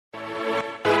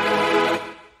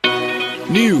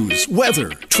News,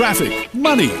 weather, traffic,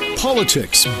 money,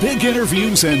 politics, big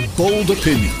interviews, and bold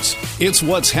opinions. It's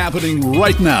what's happening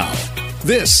right now.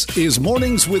 This is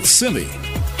Mornings with Simi.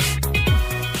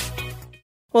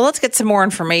 Well, let's get some more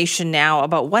information now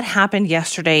about what happened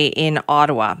yesterday in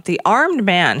Ottawa. The armed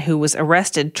man who was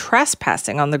arrested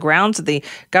trespassing on the grounds of the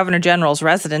Governor General's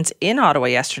residence in Ottawa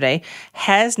yesterday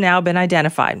has now been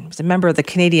identified. He was a member of the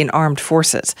Canadian Armed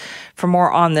Forces. For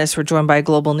more on this, we're joined by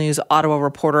Global News Ottawa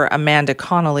reporter Amanda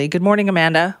Connolly. Good morning,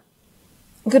 Amanda.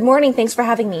 Good morning. Thanks for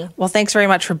having me. Well, thanks very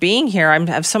much for being here. I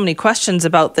have so many questions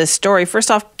about this story.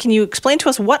 First off, can you explain to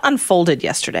us what unfolded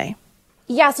yesterday?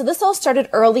 Yeah, so this all started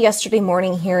early yesterday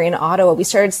morning here in Ottawa. We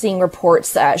started seeing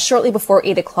reports shortly before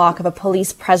 8 o'clock of a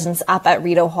police presence up at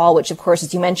Rideau Hall, which, of course,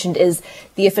 as you mentioned, is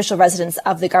the official residence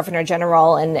of the Governor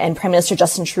General, and Prime Minister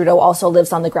Justin Trudeau also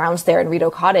lives on the grounds there in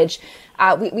Rideau Cottage.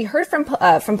 We heard from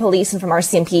police and from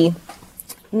RCMP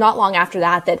not long after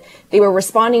that they were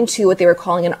responding to what they were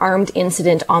calling an armed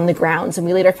incident on the grounds. And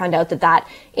we later found out that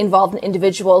involved an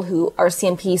individual who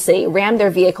RCMP say rammed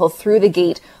their vehicle through the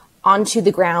gate onto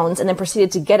the grounds and then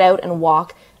proceeded to get out and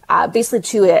walk basically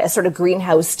to a sort of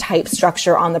greenhouse type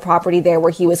structure on the property there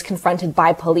where he was confronted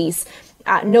by police.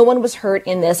 No one was hurt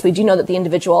in this. We do know that the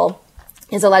individual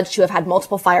is alleged to have had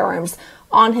multiple firearms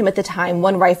on him at the time,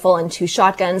 1 rifle and 2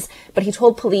 shotguns. But he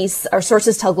told police, our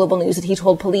sources tell Global News that he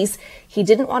told police he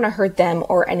didn't want to hurt them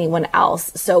or anyone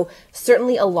else. So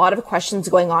certainly a lot of questions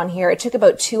going on here. It took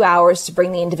about 2 hours to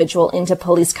bring the individual into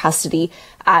police custody.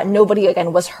 Nobody,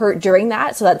 again, was hurt during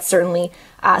that. So that's certainly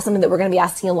something that we're going to be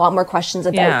asking a lot more questions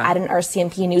about at an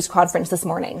RCMP news conference this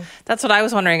morning. That's what I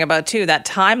was wondering about, too, that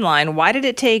timeline. Why did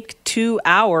it take 2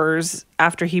 hours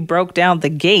after he broke down the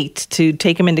gate to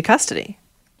take him into custody?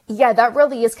 Yeah, that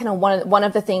really is kind of one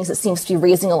of the things that seems to be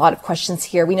raising a lot of questions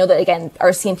here. We know that, again,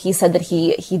 RCMP said that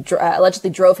he allegedly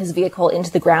drove his vehicle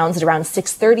into the grounds at around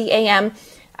 6:30 a.m.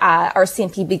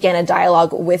 RCMP began a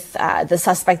dialogue with the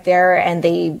suspect there, and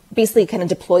they basically kind of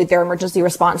deployed their emergency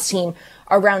response team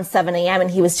around 7 a.m. and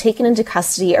he was taken into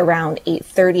custody around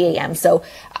 8:30 a.m. So,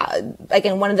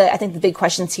 again, I think the big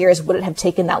questions here is, would it have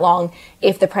taken that long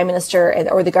if the Prime Minister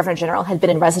or the Governor General had been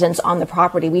in residence on the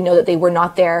property? We know that they were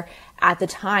not there at the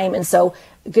time. And so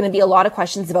going to be a lot of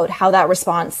questions about how that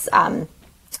response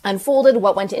unfolded,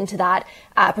 what went into that,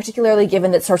 particularly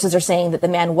given that sources are saying that the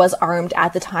man was armed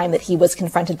at the time that he was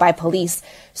confronted by police.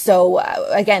 So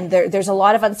again, there's a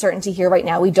lot of uncertainty here right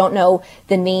now. We don't know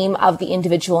the name of the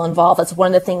individual involved. That's one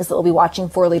of the things that we'll be watching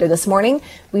for later this morning.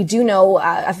 We do know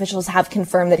officials have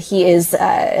confirmed that he is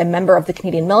a member of the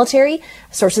Canadian military.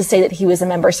 Sources say that he was a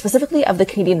member specifically of the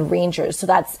Canadian Rangers. So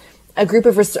that's a group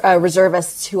of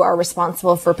reservists who are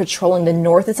responsible for patrolling the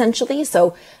north, essentially.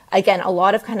 So, again, a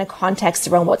lot of kind of context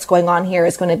around what's going on here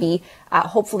is going to be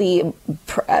hopefully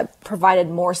provided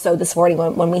more so this morning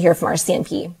when we hear from our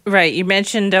CMP. Right. You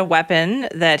mentioned a weapon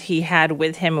that he had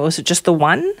with him. Was it just the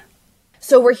one?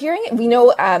 So we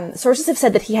know sources have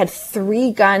said that he had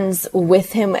 3 guns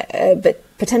with him, but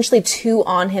potentially 2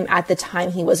 on him at the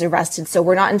time he was arrested. So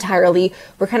we're kind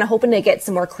of hoping to get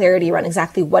some more clarity around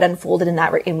exactly what unfolded in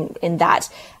that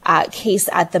case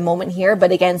at the moment here.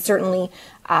 But again, certainly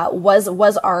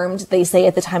was armed, they say,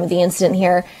 at the time of the incident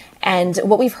here. And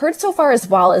what we've heard so far as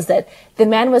well is that the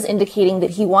man was indicating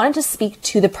that he wanted to speak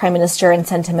to the Prime Minister and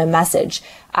send him a message,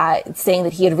 saying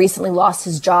that he had recently lost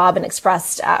his job and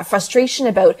expressed frustration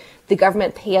about the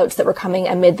government payouts that were coming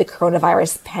amid the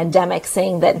coronavirus pandemic,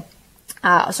 saying that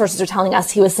sources are telling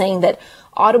us he was saying that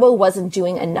Ottawa wasn't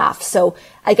doing enough. So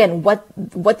again, what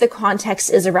the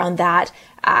context is around that,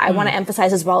 I want to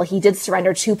emphasize as well, he did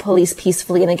surrender to police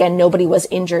peacefully, and again, nobody was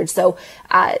injured. So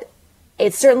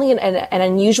it's certainly an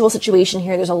unusual situation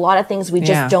here. There's a lot of things we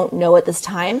just don't know at this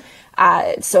time.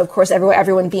 So of course,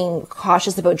 everyone being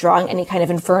cautious about drawing any kind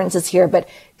of inferences here, but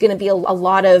going to be a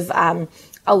lot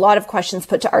of questions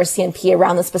put to RCMP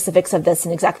around the specifics of this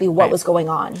and exactly what was going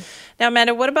on. Now,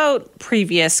 Amanda, what about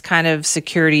previous kind of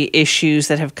security issues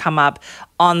that have come up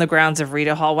on the grounds of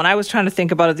Rideau Hall? When I was trying to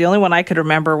think about it, the only one I could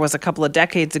remember was a couple of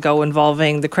decades ago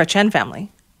involving the Chrétien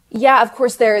family. Yeah, of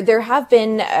course, there have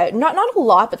been, not a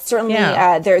lot, but certainly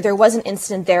there was an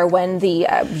incident there when the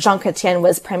Jean Chrétien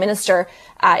was Prime Minister,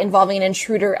 involving an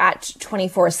intruder at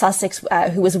 24 Sussex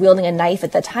who was wielding a knife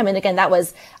at the time. And again, that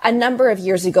was a number of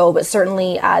years ago, but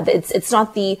certainly it's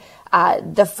not the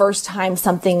first time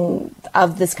something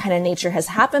of this kind of nature has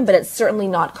happened, but it's certainly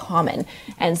not common.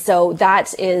 And so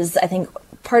that is, I think,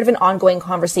 part of an ongoing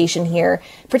conversation here,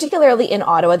 particularly in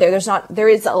Ottawa. There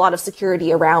is a lot of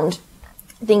security around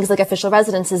things like official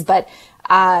residences, but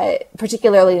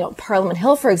particularly Parliament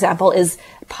Hill, for example, is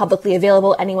publicly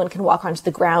available. Anyone can walk onto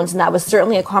the grounds. And that was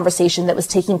certainly a conversation that was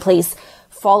taking place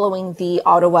following the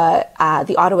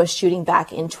Ottawa shooting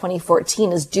back in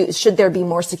 2014. Should there be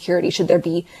more security? Should there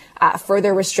be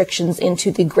further restrictions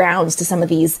into the grounds to some of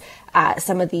these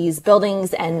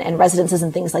buildings and residences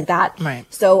and things like that? Right.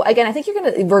 So again, I think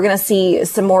we're gonna see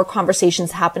some more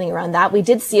conversations happening around that. We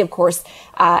did see, of course,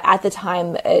 at the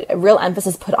time, a real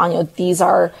emphasis put on these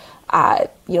are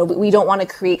we don't want to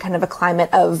create kind of a climate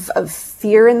of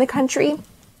fear in the country.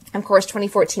 Of course,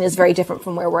 2014 is very different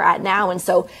from where we're at now. And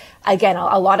so, again,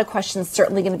 a lot of questions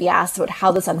certainly going to be asked about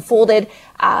how this unfolded,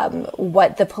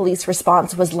 what the police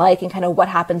response was like, and kind of what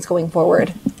happens going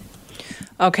forward.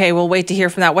 Okay, we'll wait to hear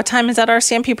from that. What time is that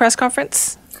RCMP press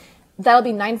conference? That'll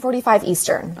be 9:45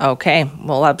 Eastern. Okay,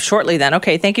 well, up shortly then.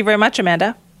 Okay, thank you very much,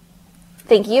 Amanda.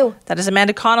 Thank you. That is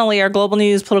Amanda Connolly, our Global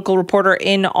News political reporter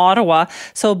in Ottawa.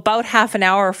 So about half an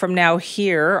hour from now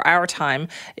here, our time,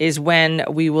 is when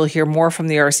we will hear more from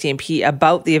the RCMP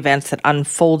about the events that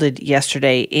unfolded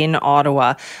yesterday in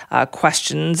Ottawa.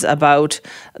 Questions about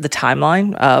the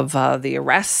timeline of the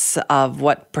arrests, of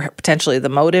what potentially the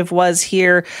motive was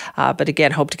here. But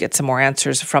again, hope to get some more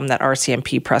answers from that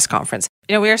RCMP press conference.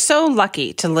 We are so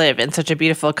lucky to live in such a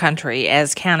beautiful country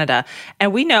as Canada.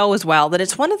 And we know as well that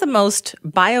it's one of the most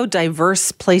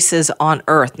biodiverse places on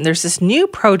Earth. And there's this new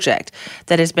project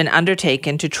that has been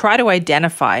undertaken to try to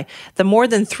identify the more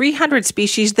than 300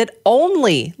 species that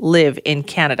only live in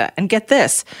Canada. And get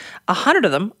this, 100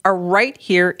 of them are right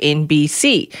here in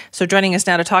BC. So joining us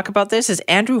now to talk about this is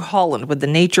Andrew Holland with the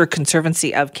Nature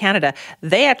Conservancy of Canada.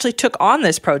 They actually took on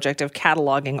this project of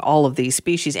cataloging all of these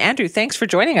species. Andrew, thanks for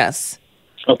joining us.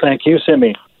 Well, thank you,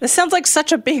 Simi. This sounds like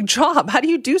such a big job. How do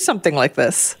you do something like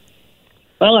this?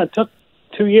 Well, it took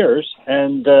 2 years,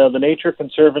 and the Nature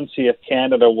Conservancy of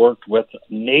Canada worked with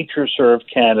NatureServe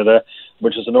Canada,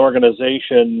 which is an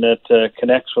organization that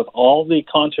connects with all the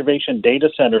conservation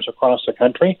data centers across the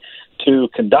country to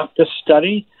conduct this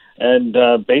study and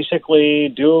basically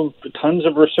do tons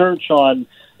of research on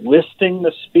listing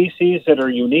the species that are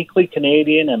uniquely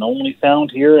Canadian and only found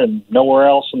here and nowhere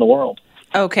else in the world.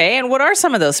 Okay, and what are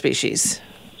some of those species?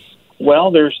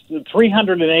 Well, there's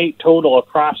 308 total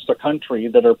across the country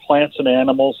that are plants and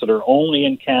animals that are only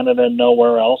in Canada and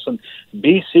nowhere else. And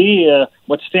BC,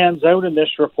 what stands out in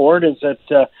this report is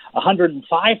that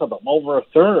 105 of them, over a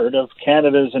third of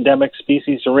Canada's endemic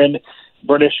species, are in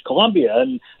British Columbia.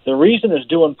 And the reason is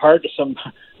due in part to some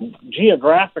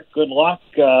geographic good luck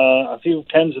a few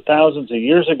tens of thousands of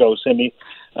years ago, Simi.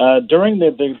 During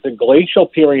the glacial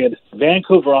period,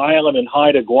 Vancouver Island and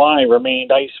Haida Gwaii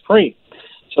remained ice-free.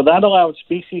 So that allowed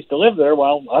species to live there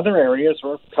while other areas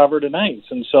were covered in ice.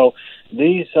 And so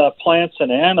these plants and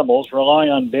animals rely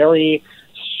on very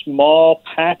small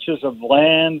patches of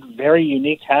land, very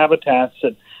unique habitats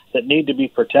that need to be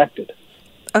protected.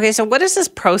 Okay, so what is this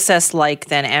process like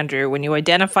then, Andrew? When you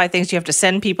identify things, do you have to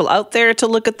send people out there to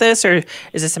look at this, or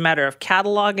is this a matter of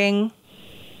cataloging?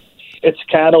 It's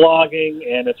cataloging,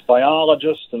 and it's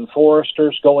biologists and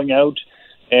foresters going out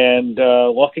and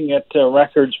looking at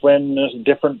records when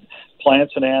different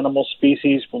plants and animal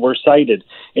species were cited.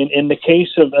 In the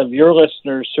case of your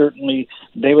listeners, certainly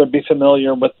they would be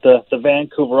familiar with the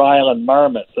Vancouver Island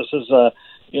marmot. This is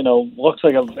looks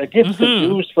like it gets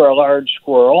confused for a large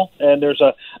squirrel, and there's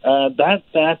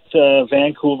that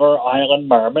Vancouver Island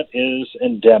marmot is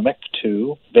endemic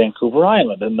to Vancouver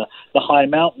Island and the high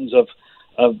mountains of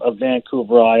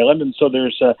Vancouver Island, and so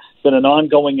there's been an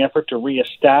ongoing effort to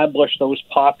reestablish those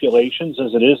populations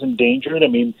as it is endangered. I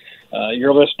mean,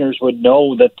 your listeners would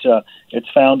know that it's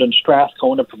found in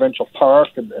Strathcona Provincial Park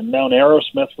and Mount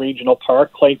Arrowsmith Regional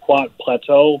Park, Clayoquot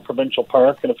Plateau Provincial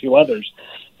Park, and a few others.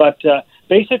 But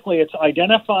basically, it's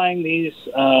identifying these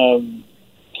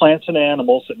plants and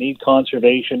animals that need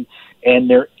conservation and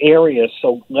their areas,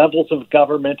 so levels of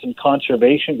government and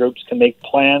conservation groups can make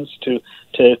plans to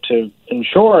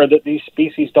ensure that these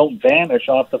species don't vanish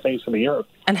off the face of the earth.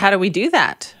 And how do we do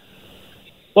that?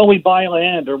 Well, we buy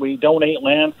land or we donate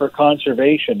land for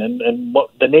conservation. And what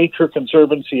the Nature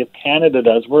Conservancy of Canada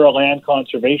does, we're a land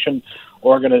conservation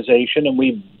organization, and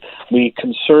we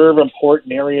conserve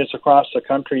important areas across the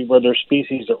country where there's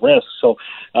species at risk. So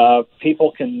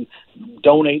people can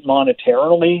donate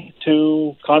monetarily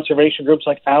to conservation groups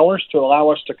like ours to allow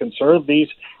us to conserve these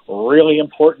really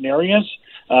important areas.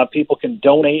 People can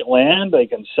donate land. They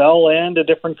can sell land to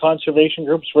different conservation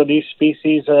groups where these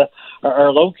species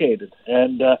are located.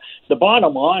 And the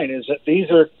bottom line is that these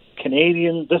are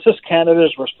Canadian. This is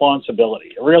Canada's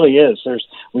responsibility. It really is.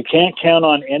 We can't count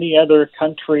on any other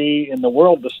country in the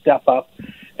world to step up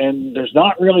and there's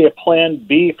not really a plan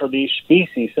B for these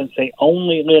species since they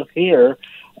only live here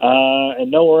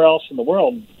and nowhere else in the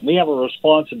world. We have a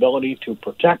responsibility to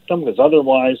protect them because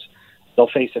otherwise they'll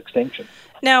face extinction.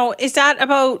 Now, is that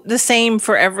about the same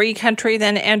for every country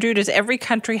then, Andrew? Does every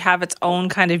country have its own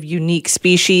kind of unique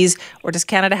species, or does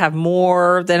Canada have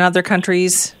more than other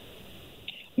countries?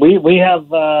 We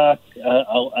have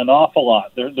an awful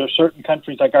lot. There's certain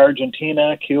countries like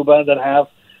Argentina, Cuba that have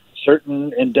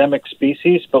certain endemic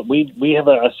species, but we have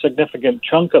a significant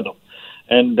chunk of them.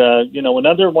 And,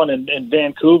 another one in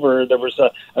Vancouver, there was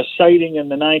a sighting in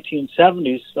the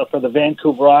 1970s for the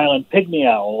Vancouver Island pygmy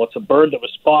owl. It's a bird that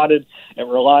was spotted. It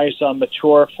relies on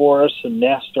mature forests and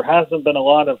nests. There hasn't been a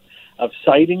lot of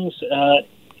sightings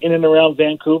in and around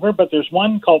Vancouver, but there's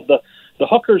one called the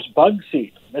hooker's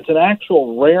bugseed. It's an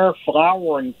actual rare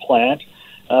flowering plant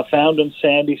found in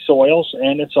sandy soils,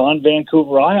 and it's on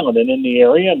Vancouver Island and in the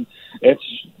area, and it's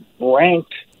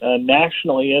ranked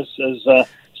nationally as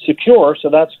secure, so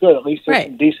that's good. At least there's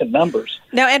some decent numbers.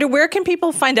 Now, Andrew, where can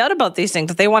people find out about these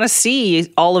things if they want to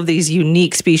see all of these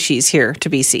unique species here to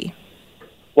BC?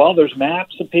 Well, there's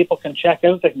maps that people can check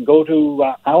out. They can go to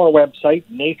our website,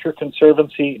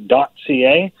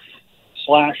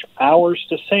 natureconservancy.ca/hours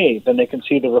to save, and they can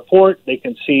see the report. They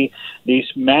can see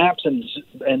these maps, and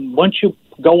once you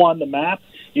go on the map,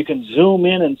 you can zoom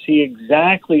in and see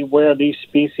exactly where these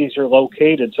species are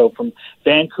located. So from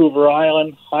Vancouver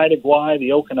Island, Haida Gwaii,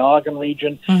 the Okanagan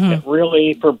region, it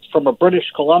really, from a British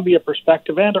Columbia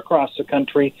perspective and across the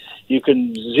country, you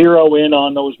can zero in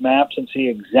on those maps and see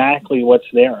exactly what's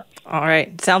there. All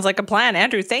right. Sounds like a plan.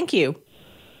 Andrew, thank you.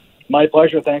 My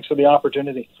pleasure. Thanks for the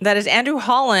opportunity. That is Andrew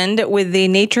Holland with the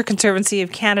Nature Conservancy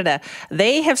of Canada.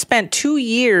 They have spent 2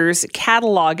 years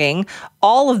cataloging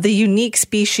all of the unique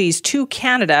species to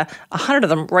Canada, 100 of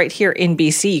them right here in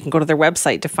BC. You can go to their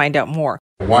website to find out more.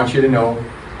 I want you to know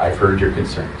I've heard your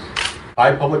concerns.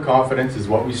 High public confidence is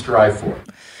what we strive for.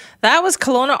 That was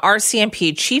Kelowna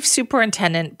RCMP Chief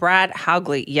Superintendent Brad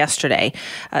Haugley yesterday.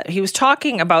 He was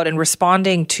talking about and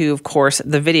responding to, of course,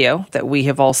 the video that we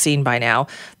have all seen by now,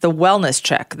 the wellness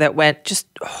check that went just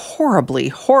horribly,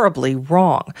 horribly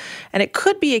wrong. And it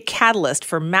could be a catalyst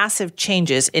for massive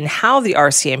changes in how the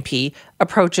RCMP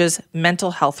approaches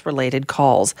mental health-related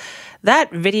calls.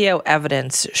 That video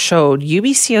evidence showed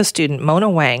UBCO student Mona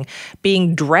Wang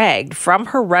being dragged from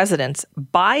her residence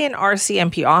by an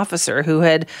RCMP officer who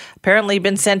had apparently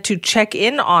been sent to check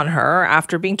in on her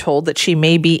after being told that she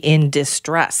may be in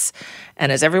distress. And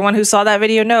as everyone who saw that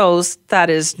video knows, that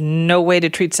is no way to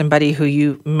treat somebody who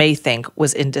you may think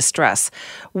was in distress.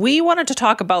 We wanted to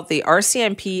talk about the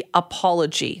RCMP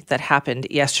apology that happened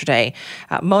yesterday.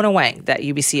 Mona Wang, that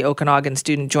UBC Okanagan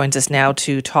student, joins us now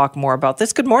to talk more about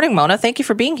this. Good morning, Mona. Thank you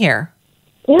for being here.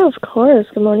 Yeah, of course.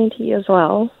 Good morning to you as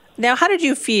well. Now, how did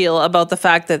you feel about the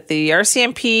fact that the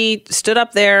RCMP stood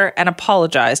up there and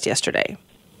apologized yesterday?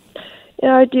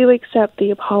 Yeah, I do accept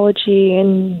the apology,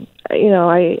 and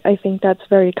I think that's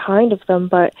very kind of them,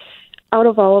 but out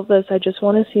of all of this, I just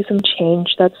want to see some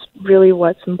change. That's really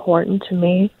what's important to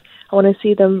me. I want to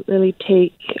see them really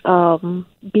be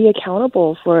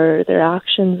accountable for their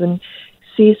actions and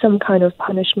see some kind of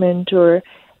punishment or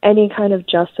any kind of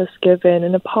justice given.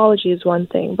 An apology is one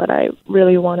thing, but I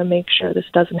really want to make sure this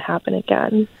doesn't happen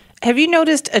again. Have you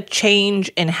noticed a change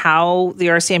in how the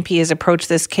RCMP has approached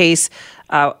this case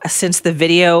since the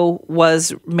video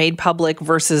was made public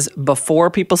versus before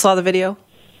people saw the video?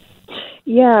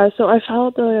 Yeah, so I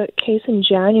filed the case in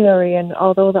January, and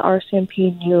although the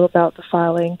RCMP knew about the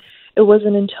filing, it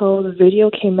wasn't until the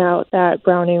video came out that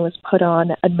Browning was put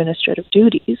on administrative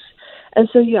duties. And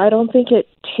so I don't think it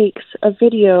takes a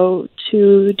video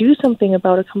to do something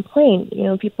about a complaint.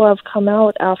 People have come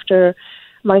out after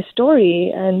my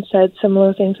story and said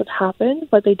similar things have happened,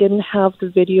 but they didn't have the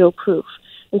video proof.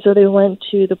 And so they went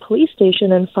to the police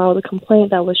station and filed a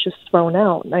complaint that was just thrown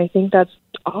out. And I think that's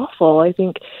awful. I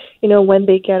think, when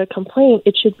they get a complaint,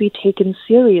 it should be taken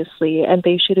seriously and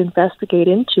they should investigate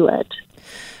into it.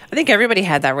 I think everybody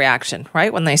had that reaction,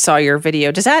 right, when they saw your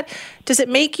video. Does it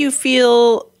make you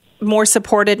feel more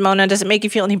supported, Mona? Does it make you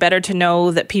feel any better to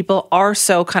know that people are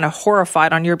so kind of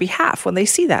horrified on your behalf when they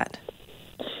see that?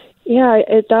 Yeah,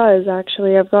 it does,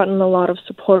 actually. I've gotten a lot of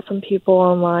support from people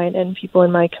online and people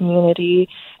in my community,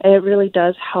 and it really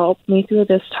does help me through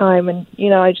this time. And,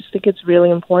 I just think it's really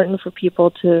important for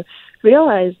people to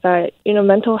realize that,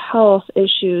 mental health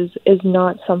issues is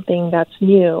not something that's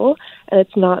new, and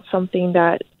it's not something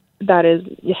that is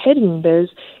hidden. There's,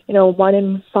 1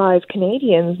 in 5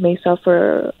 Canadians may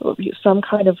suffer some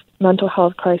kind of mental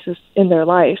health crisis in their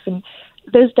life, and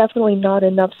there's definitely not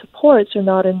enough supports or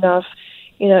not enough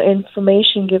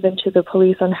information given to the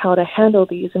police on how to handle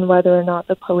these and whether or not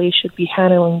the police should be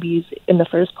handling these in the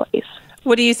first place.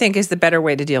 What do you think is the better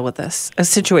way to deal with this, a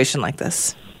situation like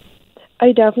this?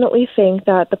 I definitely think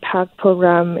that the PACT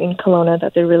program in Kelowna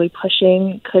that they're really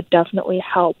pushing could definitely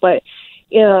help. But,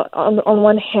 on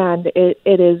one hand, it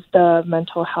is the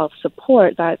mental health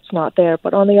support that's not there.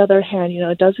 But on the other hand,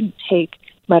 it doesn't take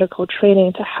medical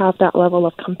training to have that level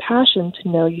of compassion to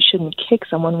know you shouldn't kick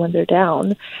someone when they're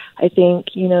down. I think,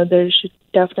 there should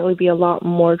definitely be a lot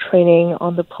more training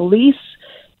on the police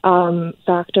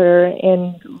factor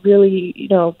and really,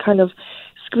 kind of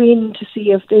screen to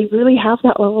see if they really have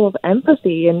that level of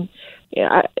empathy. And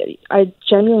I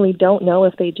genuinely don't know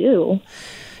if they do.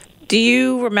 Do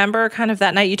you remember kind of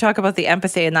that night you talk about the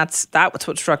empathy, and that was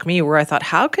what struck me, where I thought,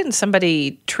 how can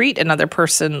somebody treat another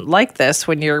person like this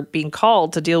when you're being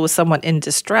called to deal with someone in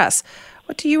distress?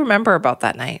 What do you remember about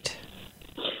that night?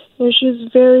 She was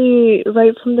very,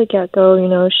 right from the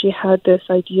get-go, she had this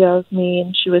idea of me,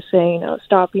 and she was saying,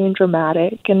 stop being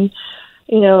dramatic, and,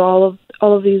 all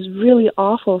of these really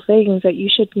awful things that you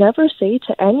should never say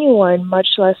to anyone, much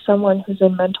less someone who's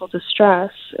in mental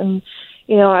distress. And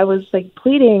I was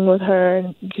pleading with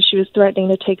her because she was threatening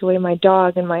to take away my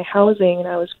dog and my housing. And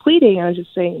I was pleading. I was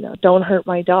just saying, don't hurt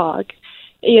my dog.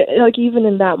 Even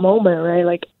in that moment,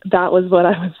 right? That was what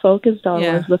I was focused on,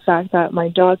 was the fact that my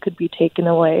dog could be taken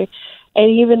away. And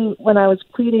even when I was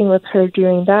pleading with her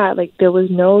during that, there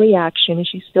was no reaction.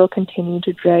 She still continued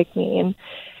to drag me. And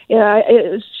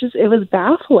it was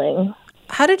baffling.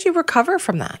 How did you recover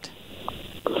from that?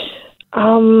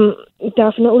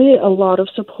 Definitely a lot of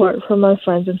support from my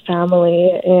friends and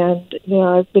family, and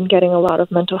I've been getting a lot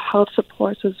of mental health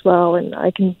supports as well, and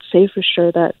I can say for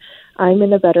sure that I'm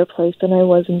in a better place than I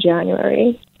was in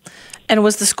January. And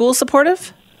was the school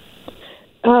supportive?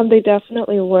 They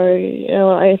definitely were.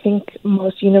 I think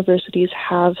most universities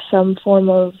have some form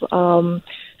of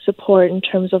support in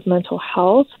terms of mental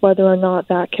health. Whether or not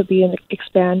that could be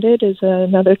expanded is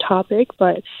another topic,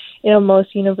 but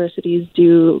most universities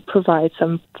do provide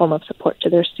some form of support to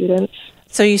their students.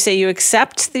 So you say you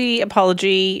accept the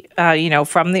apology,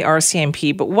 from the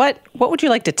RCMP, but what would you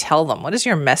like to tell them? What is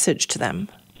your message to them?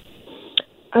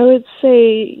 I would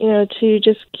say, to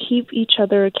just keep each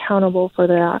other accountable for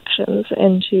their actions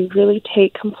and to really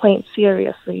take complaints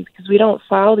seriously, because we don't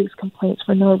file these complaints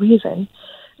for no reason.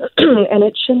 And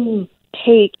it shouldn't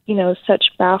take, such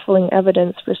baffling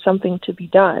evidence for something to be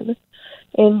done.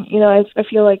 And, I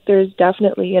feel like there's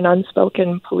definitely an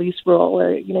unspoken police rule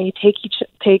where, you take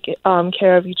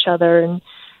care of each other and,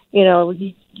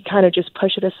 you kind of just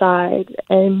push it aside.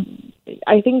 And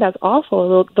I think that's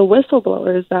awful. The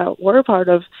whistleblowers that were part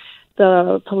of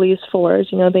the police force,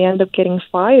 they end up getting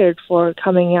fired for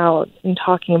coming out and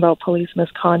talking about police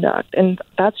misconduct. And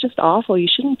that's just awful. You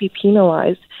shouldn't be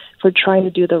penalized for trying to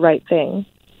do the right thing.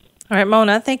 All right,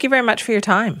 Mona, thank you very much for your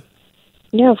time.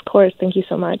 Yeah, of course. Thank you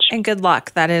so much. And good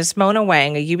luck. That is Mona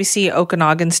Wang, a UBC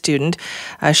Okanagan student.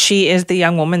 She is the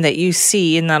young woman that you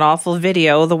see in that awful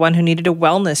video, the one who needed a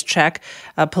wellness check.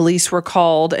 Police were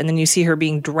called, and then you see her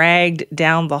being dragged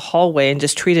down the hallway and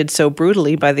just treated so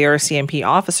brutally by the RCMP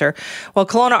officer. Well,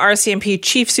 Kelowna RCMP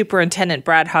Chief Superintendent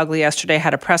Brad Hugley yesterday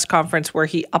had a press conference where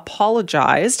he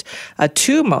apologized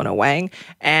to Mona Wang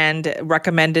and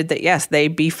recommended that, yes, they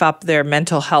beef up their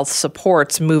mental health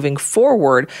supports moving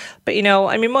forward. But,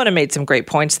 Mona made some great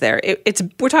points there.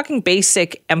 We're talking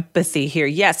basic empathy here.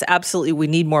 Yes, absolutely. We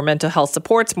need more mental health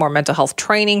supports, more mental health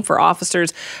training for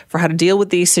officers for how to deal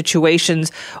with these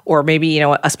situations, or maybe,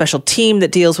 a special team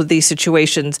that deals with these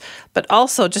situations, but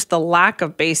also just the lack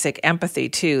of basic empathy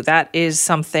too. That is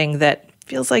something that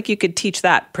feels like you could teach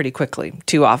that pretty quickly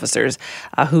to officers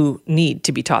who need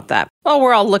to be taught that. Well,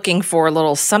 we're all looking for a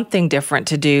little something different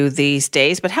to do these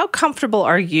days, but how comfortable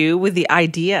are you with the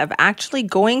idea of actually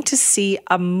going to see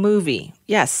a movie?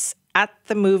 Yes, at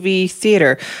the movie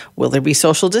theater. Will there be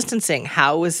social distancing?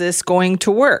 How is this going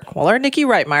to work? Well, our Nikki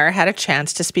Reitmeyer had a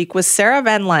chance to speak with Sarah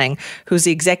Van Lang, who's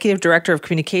the Executive Director of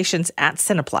Communications at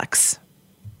Cineplex.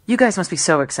 You guys must be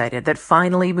so excited that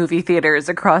finally movie theaters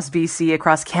across BC,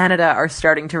 across Canada are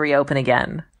starting to reopen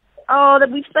again. Oh, that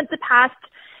we've spent the past,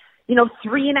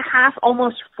 3.5,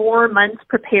 almost 4 months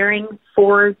preparing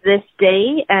for this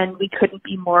day, and we couldn't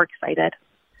be more excited.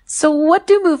 So what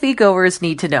do moviegoers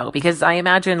need to know? Because I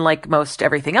imagine, like most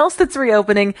everything else that's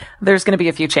reopening, there's going to be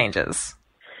a few changes.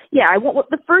 Yeah,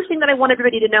 the first thing that I want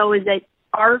everybody to know is that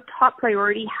our top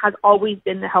priority has always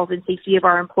been the health and safety of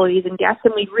our employees and guests,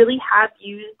 and we really have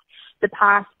used the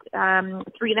past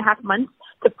 3.5 months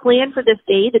to plan for this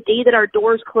day. The day that our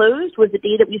doors closed was the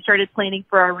day that we started planning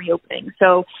for our reopening.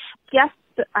 So guests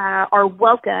are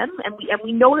welcome, and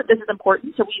we know that this is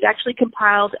important. So we've actually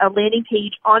compiled a landing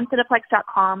page on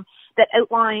Cineplex.com that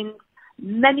outlines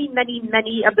many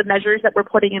of the measures that we're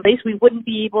putting in place. We wouldn't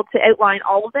be able to outline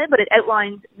all of them, but it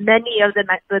outlines many of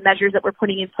the measures that we're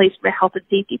putting in place from a health and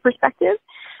safety perspective.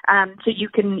 So you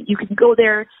can go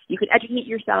there, you can educate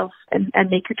yourself and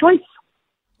make your choice.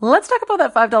 Let's talk about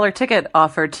that $5 ticket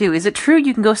offer too. Is it true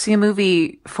you can go see a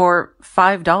movie for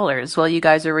 $5 while you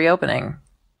guys are reopening?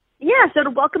 Yeah, so to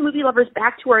welcome movie lovers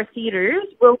back to our theaters,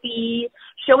 we'll be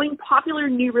showing popular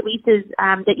new releases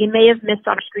that you may have missed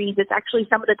on our screens. It's actually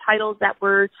some of the titles that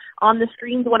were on the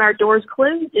screens when our doors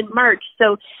closed in March.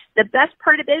 So the best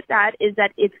part about that is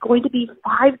that it's going to be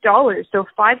 $5. So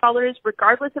 $5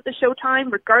 regardless of the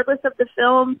showtime, regardless of the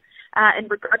film,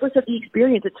 and regardless of the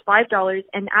experience. It's $5.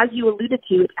 And as you alluded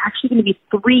to, it's actually going to be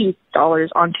 $3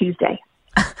 on Tuesday.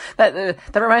 That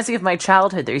reminds me of my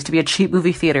childhood. There used to be a cheap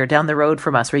movie theater down the road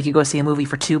from us where you could go see a movie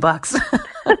for $2.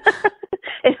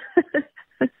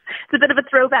 It's a bit of a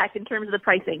throwback in terms of the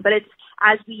pricing, but it's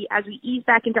as we ease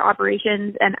back into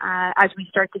operations and as we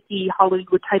start to see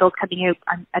Hollywood titles coming out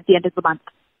at the end of the month.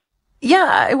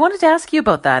 Yeah, I wanted to ask you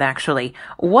about that, actually.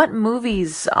 What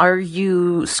movies are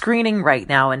you screening right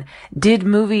now? And did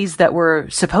movies that were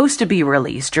supposed to be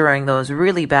released during those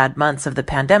really bad months of the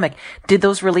pandemic, did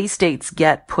those release dates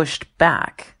get pushed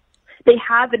back? They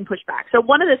have been pushed back. So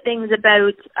one of the things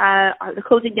about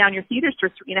closing down your theaters for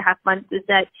 3.5 months is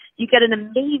that you get an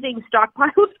amazing stockpile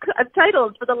of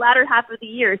titles for the latter half of the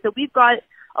year. So we've got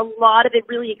a lot of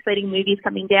really exciting movies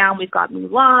coming down. We've got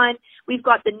Mulan. We've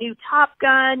got the new Top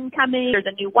Gun coming. There's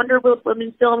a new Wonder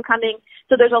Woman film coming.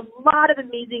 So there's a lot of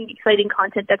amazing, exciting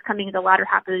content that's coming in the latter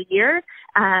half of the year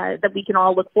that we can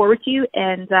all look forward to,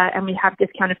 and we have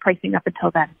discounted pricing up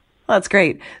until then. Well, that's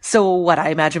great. So what, I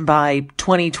imagine by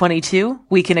 2022,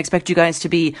 we can expect you guys to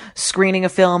be screening a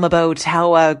film about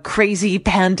how a crazy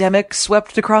pandemic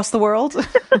swept across the world?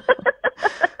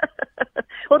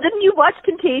 Well, didn't you watch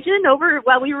Contagion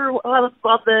while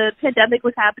the pandemic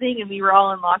was happening and we were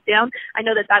all in lockdown? I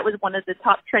know that was one of the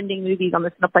top trending movies on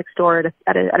the Cineplex store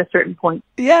at a certain point.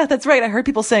 Yeah, that's right. I heard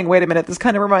people saying, wait a minute, this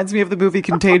kind of reminds me of the movie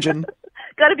Contagion.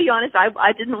 Got to be honest,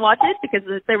 I didn't watch it because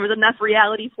there was enough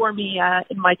reality for me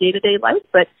in my day-to-day life.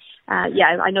 But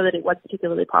yeah, I know that it was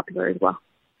particularly popular as well.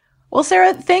 Well,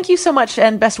 Sarah, thank you so much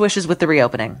and best wishes with the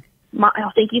reopening.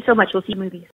 Thank you so much. We'll see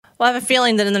movies. Well, I have a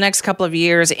feeling that in the next couple of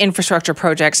years, infrastructure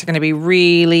projects are going to be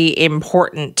really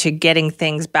important to getting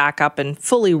things back up and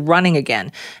fully running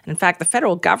again. And in fact, the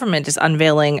federal government is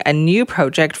unveiling a new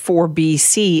project for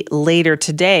BC later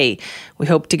today. We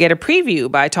hope to get a preview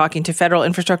by talking to Federal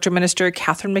Infrastructure Minister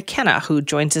Catherine McKenna, who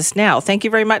joins us now. Thank you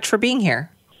very much for being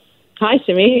here. Hi,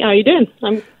 Simi. How are you doing?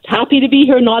 I'm happy to be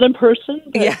here, not in person.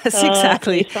 But, yes,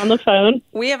 exactly. At least on the phone.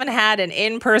 We haven't had an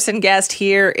in-person guest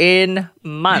here in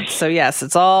months. So yes,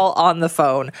 it's all on the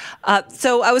phone.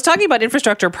 So I was talking about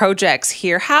infrastructure projects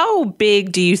here. How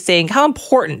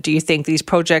important do you think these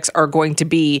projects are going to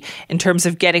be in terms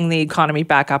of getting the economy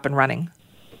back up and running?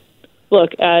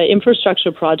 Look,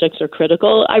 infrastructure projects are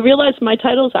critical. I realize my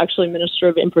title is actually Minister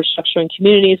of Infrastructure and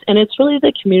Communities, and it's really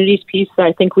the communities piece that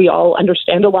I think we all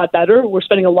understand a lot better. We're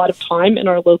spending a lot of time in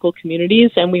our local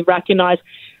communities, and we recognize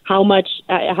how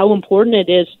important it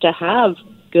is to have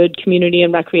good community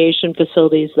and recreation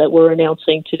facilities that we're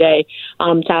announcing today,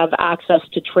 to have access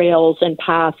to trails and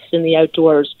paths in the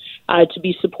outdoors, to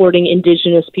be supporting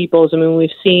Indigenous peoples. I mean, we've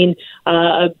seen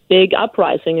a big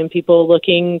uprising in people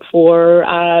looking for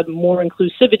more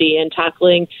inclusivity and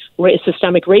tackling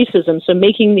systemic racism. So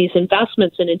making these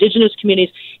investments in Indigenous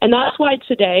communities. And that's why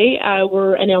today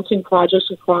we're announcing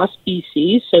projects across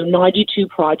BC. So 92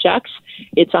 projects.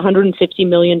 It's $150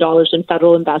 million in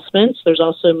federal investments. There's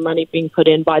also money being put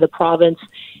in by the province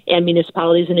and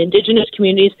municipalities and Indigenous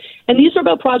communities. And these are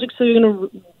about projects that are going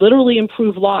to literally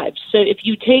improve lives. So if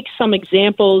you take some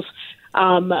examples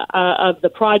of the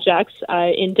projects,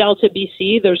 in Delta,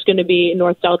 BC, there's going to be in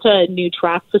North Delta a new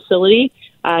track facility,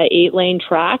 8-lane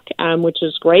track, which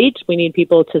is great. We need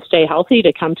people to stay healthy,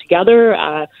 to come together.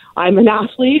 I'm an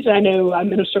athlete. I know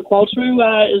Minister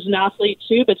Qualtrough is an athlete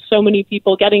too, but so many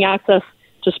people getting access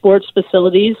to sports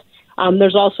facilities.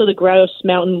 There's also the Grouse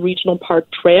Mountain Regional Park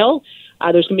Trail.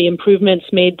 There's going to be improvements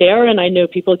made there, and I know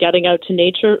people getting out to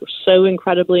nature, so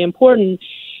incredibly important.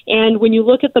 And when you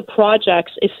look at the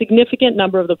projects, a significant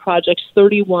number of the projects,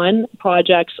 31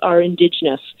 projects, are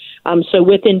Indigenous. So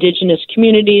with Indigenous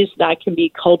communities, that can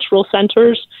be cultural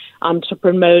centers to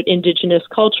promote Indigenous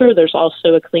culture. There's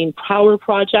also a clean power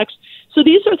project. So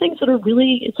these are things that are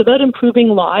really, it's about improving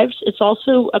lives. It's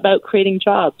also about creating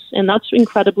jobs, and that's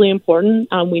incredibly important.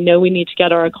 We know we need to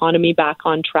get our economy back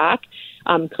on track.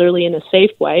 clearly in a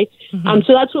safe way.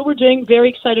 So that's what we're doing. Very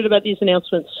excited about these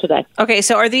announcements today. Okay,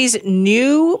 so are these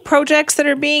new projects that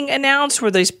are being announced?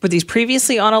 Were these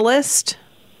previously on a list?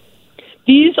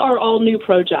 These are all new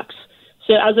projects.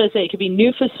 So as I say, it could be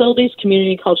new facilities,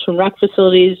 community culture and rec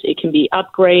facilities. It can be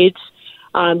upgrades.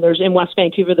 There's in West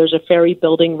Vancouver, there's a ferry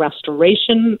building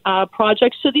restoration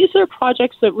project. So these are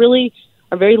projects that really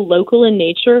are very local in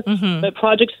nature, but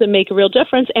projects that make a real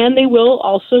difference. And they will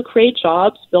also create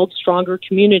jobs, build stronger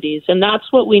communities. And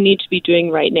that's what we need to be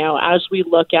doing right now as we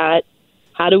look at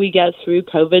how do we get through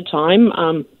COVID time.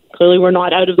 Clearly, we're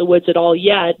not out of the woods at all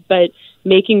yet, but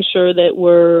making sure that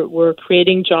we're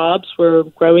creating jobs, we're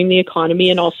growing the economy,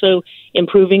 and also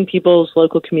improving people's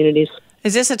local communities.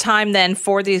 Is this a time then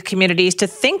for these communities to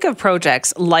think of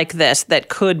projects like this that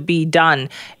could be done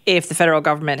if the federal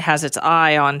government has its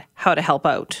eye on how to help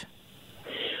out?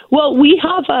 Well, we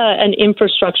have an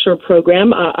infrastructure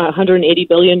program, a $180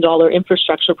 billion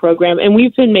infrastructure program, and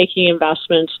we've been making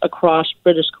investments across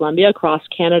British Columbia, across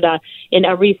Canada, in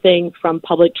everything from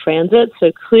public transit.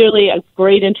 So clearly a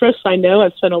great interest. I know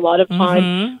I've spent a lot of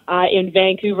time in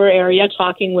Vancouver area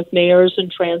talking with mayors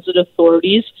and transit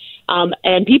authorities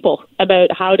and people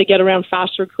about how to get around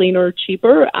faster, cleaner,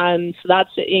 cheaper. So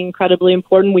that's incredibly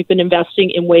important. We've been investing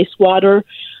in wastewater,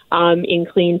 in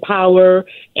clean power,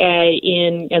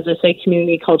 in, as I say,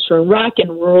 community culture and rec, in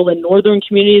rural and northern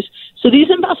communities. So these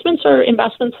investments are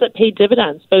investments that pay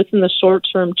dividends, both in the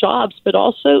short-term jobs, but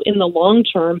also in the long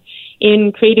term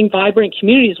in creating vibrant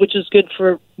communities, which is good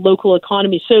for local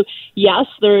economy. So yes,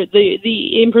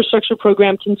 the infrastructure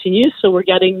program continues. So we're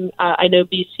getting, I know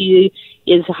BC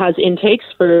has intakes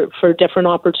for different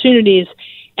opportunities.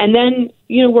 And then,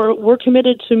 we're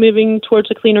committed to moving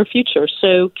towards a cleaner future.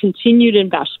 So continued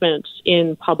investments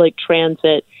in public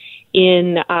transit,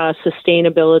 in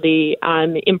sustainability,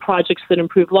 in projects that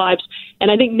improve lives.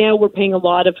 And I think now we're paying a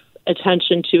lot of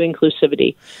attention to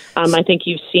inclusivity. I think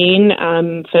you've seen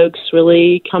folks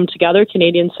really come together.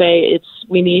 Canadians say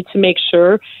we need to make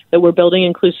sure that we're building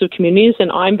inclusive communities.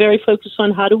 And I'm very focused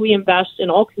on how do we invest in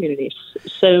all communities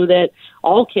so that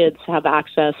all kids have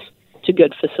access to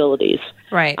good facilities.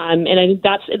 Right. And I think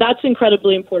that's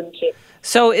incredibly important too.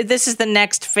 So this is the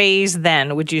next phase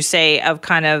then, would you say, of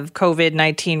kind of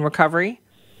COVID-19 recovery?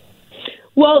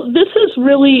 Well, this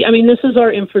is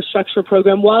our infrastructure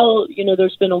program. While,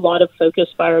 there's been a lot of focus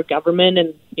by our government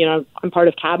and, I'm part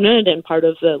of cabinet and part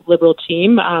of the Liberal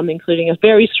team, including a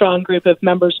very strong group of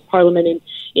members of Parliament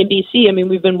in BC.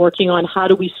 We've been working on how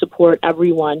do we support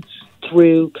everyone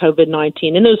through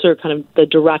COVID-19. And those are kind of the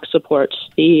direct supports,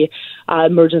 the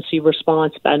emergency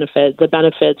response benefit, the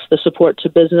benefits, the support to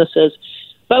businesses.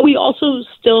 But we also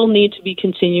still need to be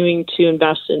continuing to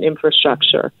invest in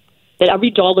infrastructure. That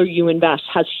every dollar you invest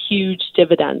has huge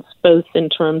dividends, both in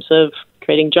terms of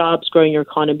creating jobs, growing your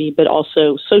economy, but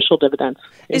also social dividends,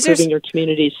 improving your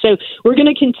communities. So we're going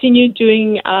to continue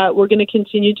doing that,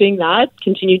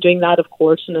 of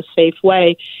course, in a safe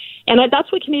way. And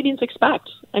that's what Canadians expect.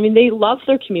 They love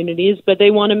their communities, but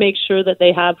they want to make sure that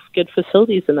they have good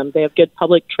facilities in them. They have good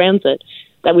public transit,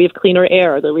 that we have cleaner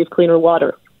air, that we have cleaner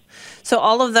water. So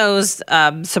all of those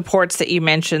supports that you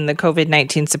mentioned, the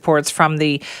COVID-19 supports from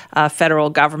the federal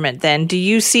government, then do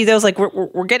you see those, like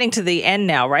we're getting to the end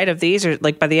now, right, of these, or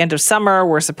like by the end of summer,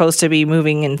 we're supposed to be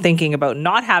moving and thinking about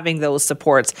not having those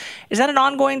supports. Is that an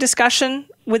ongoing discussion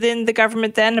within the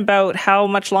government then about how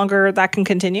much longer that can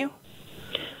continue?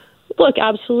 Look,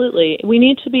 absolutely. We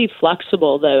need to be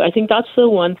flexible, though. I think that's the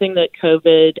one thing that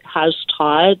COVID has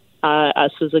taught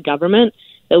us as a government,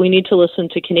 that we need to listen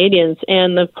to Canadians.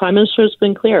 And the Prime Minister has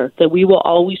been clear that we will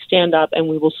always stand up and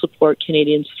we will support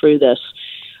Canadians through this.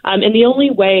 And the only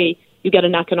way you get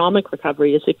an economic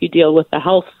recovery is if you deal with the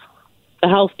health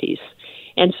piece.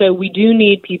 And so we do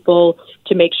need people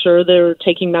to make sure they're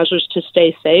taking measures to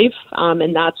stay safe.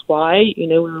 And that's why,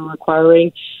 we're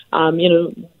requiring,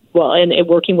 and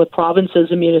working with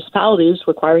provinces and municipalities,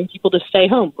 requiring people to stay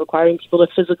home, requiring people to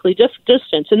physically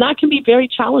distance. And that can be very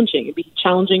challenging. It can be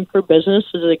challenging for businesses.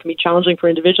 It can be challenging for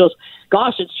individuals.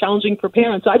 Gosh, it's challenging for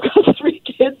parents. I've got 3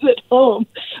 kids at home.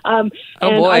 And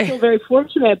I feel very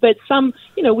fortunate. But some,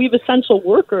 we have essential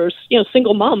workers,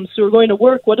 single moms who are going to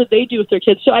work. What do they do with their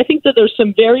kids? So I think that there's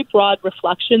some very broad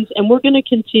reflections, and we're going to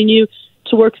continue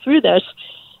to work through this.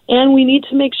 And we need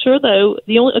to make sure, though,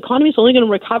 the economy is only going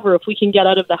to recover if we can get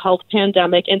out of the health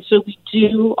pandemic. And so we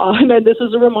do, and this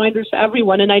is a reminder to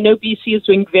everyone, and I know BC is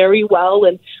doing very well,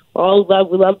 and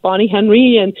we love Bonnie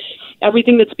Henry and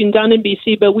everything that's been done in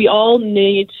BC, but we all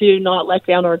need to not let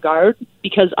down our guard,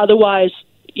 because otherwise,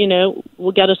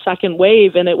 we'll get a second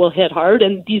wave and it will hit hard.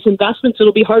 And these investments,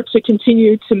 it'll be hard to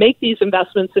continue to make these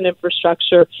investments in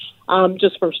infrastructure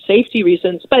just for safety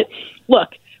reasons. But look,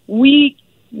 we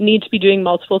need to be doing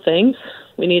multiple things.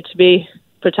 We need to be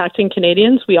protecting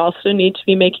Canadians. We also need to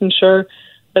be making sure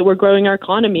that we're growing our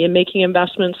economy and making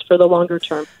investments for the longer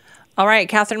term. All right,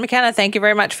 Catherine McKenna, thank you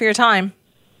very much for your time.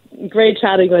 Great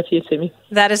chatting with you, Simi.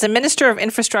 That is the Minister of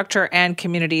Infrastructure and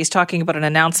Communities talking about an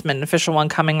announcement, an official one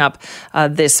coming up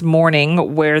this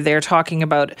morning, where they're talking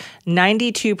about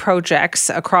 92 projects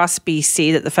across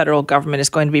BC that the federal government is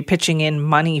going to be pitching in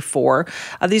money for.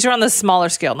 These are on the smaller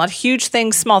scale, not huge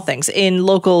things, small things in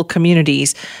local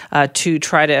communities to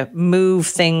try to move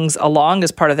things along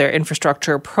as part of their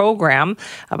infrastructure program.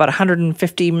 About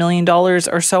 $150 million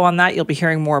or so on that. You'll be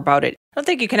hearing more about it. I don't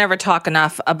think you can ever talk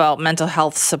enough about mental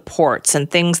health supports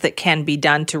and things that can be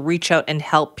done to reach out and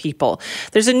help people.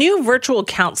 There's a new virtual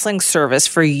counseling service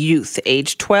for youth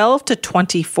aged 12 to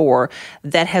 24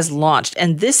 that has launched.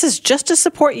 And this is just to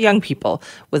support young people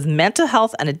with mental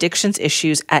health and addictions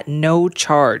issues at no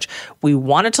charge. We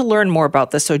wanted to learn more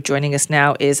about this. So joining us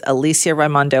now is Alicia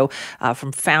Raimondo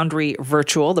from Foundry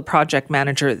Virtual, the project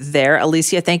manager there.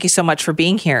 Alicia, thank you so much for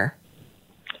being here.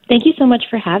 Thank you so much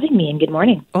for having me, and good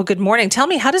morning. Well, good morning. Tell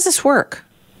me, how does this work?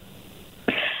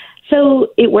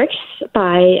 So it works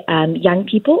by young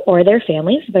people or their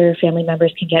families. Their family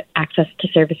members can get access to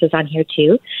services on here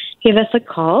too. Give us a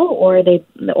call, or they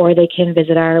can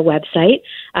visit our website,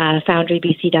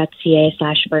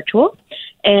 foundrybc.ca/virtual,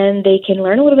 and they can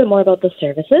learn a little bit more about the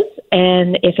services.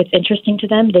 And if it's interesting to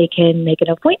them, they can make an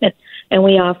appointment. And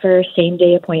we offer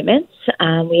same-day appointments.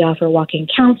 We offer walk-in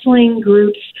counseling,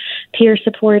 groups, peer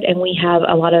support, and we have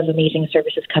a lot of amazing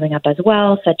services coming up as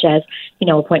well, such as,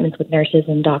 appointments with nurses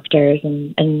and doctors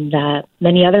and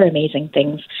many other amazing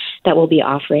things that we'll be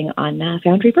offering on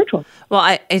Foundry Virtual. Well,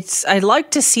 I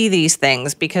like to see these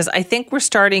things because I think we're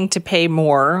starting to pay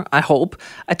more, I hope,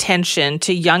 attention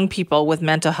to young people with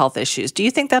mental health issues. Do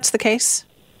you think that's the case?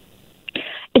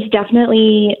 It's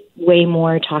definitely way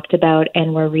more talked about,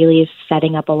 and we're really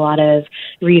setting up a lot of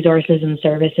resources and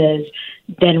services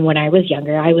than when I was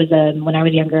younger. When I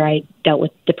was younger, I dealt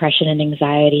with depression and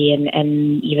anxiety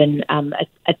and even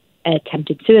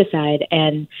attempted suicide,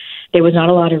 and there was not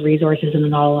a lot of resources and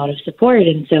not a lot of support.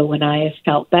 And so when I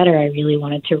felt better, I really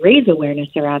wanted to raise awareness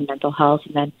around mental health.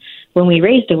 And then when we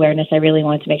raised awareness, I really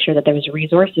wanted to make sure that there was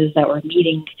resources that were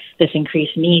meeting this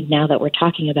increased need now that we're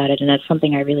talking about it. And that's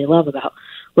something I really love about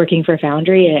working for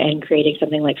Foundry and creating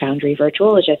something like Foundry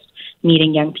Virtual, is just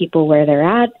meeting young people where they're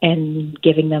at and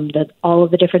giving them all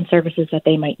of the different services that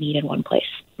they might need in one place.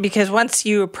 Because once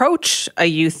you approach a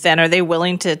youth, then are they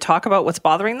willing to talk about what's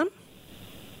bothering them?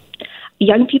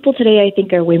 Young people today, I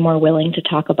think, are way more willing to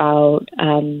talk about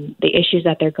the issues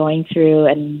that they're going through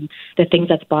and the things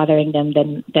that's bothering them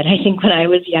than I think when I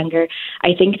was younger.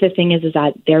 I think the thing is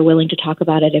that they're willing to talk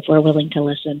about it if we're willing to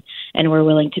listen and we're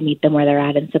willing to meet them where they're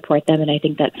at and support them. And I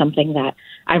think that's something that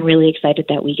I'm really excited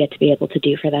that we get to be able to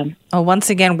do for them. Oh,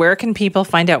 once again, where can people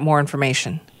find out more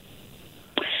information?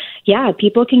 Yeah,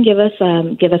 people can give us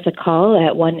a call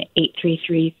at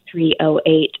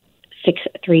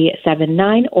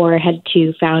 1-833-308-6379 or head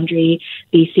to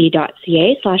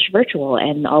foundrybc.ca/virtual,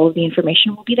 and all of the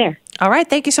information will be there. All right.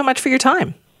 Thank you so much for your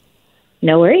time.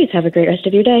 No worries. Have a great rest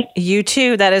of your day. You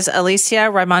too. That is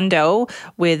Alicia Raimondo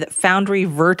with Foundry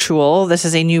Virtual. This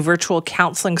is a new virtual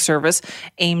counseling service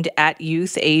aimed at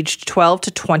youth aged 12 to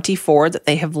 24 that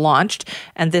they have launched.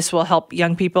 And this will help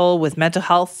young people with mental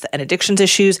health and addictions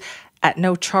issues at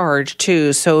no charge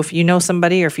too. So if you know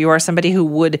somebody, or if you are somebody who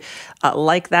would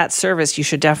like that service, you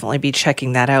should definitely be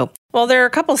checking that out. Well, there are a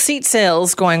couple seat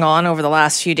sales going on over the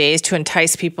last few days to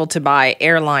entice people to buy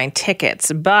airline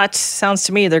tickets. But sounds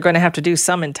to me they're going to have to do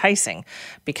some enticing,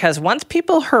 because once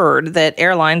people heard that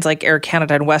airlines like Air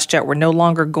Canada and WestJet were no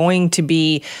longer going to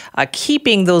be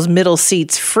keeping those middle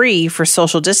seats free for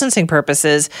social distancing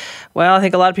purposes, well, I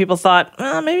think a lot of people thought,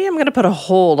 maybe I'm going to put a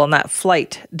hold on that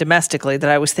flight domestically that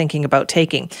I was thinking about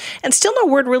taking. And still no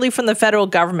word really from the federal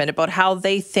government about how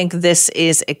they think this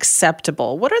is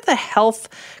acceptable. What are the health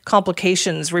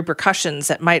complications, repercussions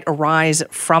that might arise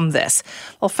from this?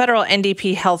 Well, federal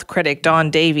NDP health critic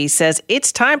Don Davies says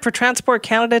it's time for Transport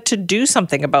Canada to do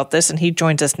something about this, and he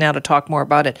joins us now to talk more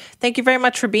about it. Thank you very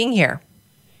much for being here.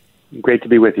 Great to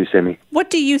be with you, Simi. What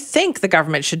do you think the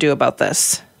government should do about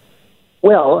this?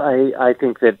 Well, I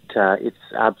think that it's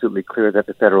absolutely clear that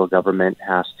the federal government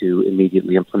has to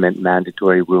immediately implement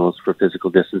mandatory rules for physical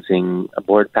distancing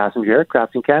aboard passenger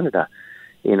aircraft in Canada.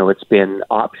 It's been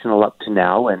optional up to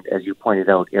now, and as you pointed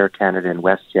out, Air Canada and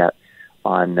WestJet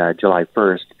on July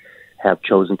 1st have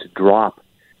chosen to drop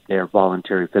their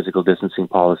voluntary physical distancing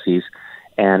policies.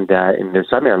 And there's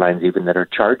some airlines even that are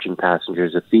charging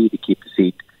passengers a fee to keep the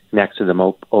seat next to them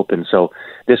open. So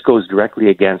this goes directly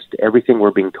against everything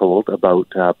we're being told about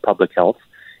public health.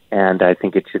 And I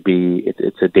think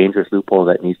it's a dangerous loophole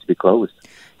that needs to be closed.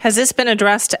 Has this been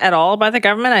addressed at all by the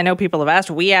government? I know people have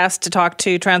asked. We asked to talk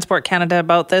to Transport Canada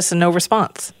about this and no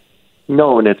response.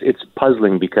 No, and it's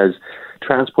puzzling because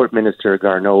Transport Minister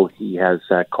Garneau, he has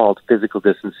called physical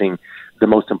distancing the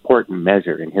most important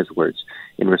measure, in his words,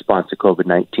 in response to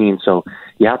COVID-19. So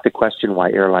you have to question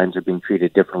why airlines are being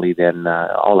treated differently than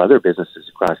all other businesses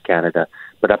across Canada.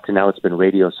 But up to now, it's been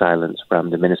radio silence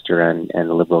from the minister and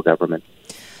the Liberal government.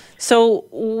 So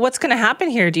what's going to happen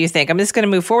here, do you think? I mean, is this going to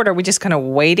move forward? Are we just kind of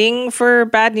waiting for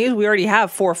bad news? We already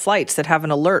have 4 flights that have an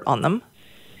alert on them.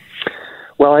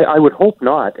 Well, I would hope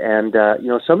not. And,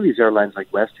 some of these airlines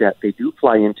like WestJet, they do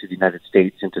fly into the United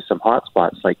States, into some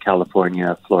hotspots like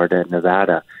California, Florida, and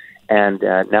Nevada. And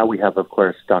now we have, of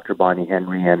course, Dr. Bonnie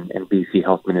Henry and BC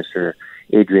Health Minister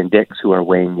Adrian Dix, who are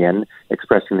weighing in,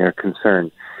 expressing their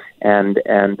concern. And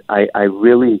I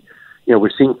really, we're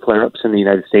seeing flare-ups in the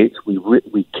United States.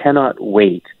 We cannot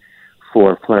wait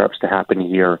for flare-ups to happen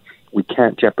here. We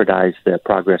can't jeopardize the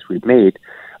progress we've made.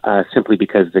 Simply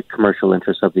because the commercial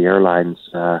interests of the airlines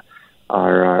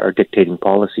are dictating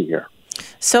policy here.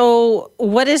 So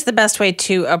what is the best way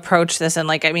to approach this? And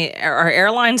are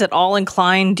airlines at all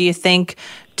inclined, do you think,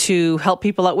 to help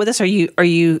people out with this? Do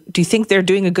you think they're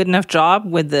doing a good enough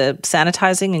job with the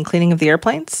sanitizing and cleaning of the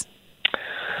airplanes?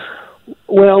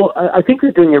 Well, I think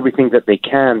they're doing everything that they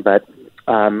can, but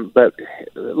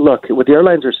look, what the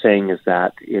airlines are saying is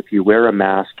that if you wear a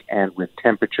mask and with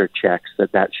temperature checks,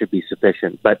 that should be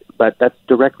sufficient. But that's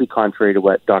directly contrary to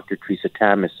what Dr. Theresa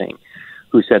Tam is saying,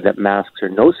 who said that masks are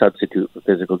no substitute for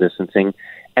physical distancing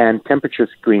and temperature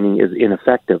screening is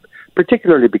ineffective,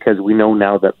 particularly because we know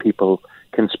now that people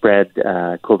can spread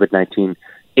COVID-19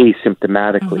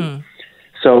 asymptomatically. Mm-hmm.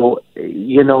 So,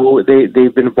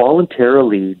 they've been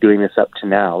voluntarily doing this up to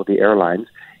now, the airlines,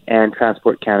 and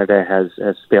Transport Canada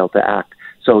has failed to act.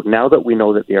 So now that we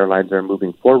know that the airlines are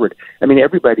moving forward, I mean,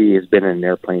 everybody has been in an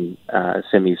airplane,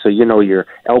 Simi, so you're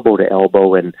elbow to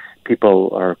elbow and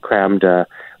people are crammed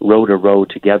row to row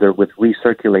together with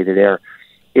recirculated air.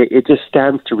 It just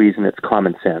stands to reason, it's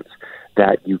common sense,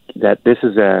 that this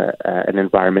is an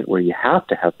environment where you have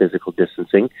to have physical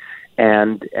distancing,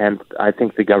 and I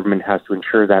think the government has to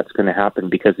ensure that's going to happen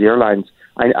because the airlines,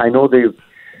 I know they've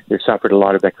suffered a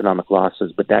lot of economic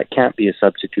losses, but that can't be a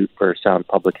substitute for sound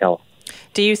public health.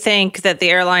 Do you think that the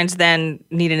airlines then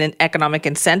need an economic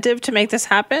incentive to make this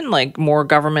happen, like more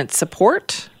government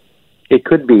support? It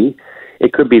could be.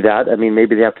 It could be that. I mean,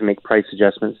 maybe they have to make price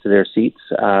adjustments to their seats,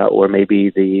 or maybe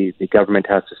the government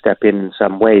has to step in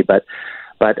some way. But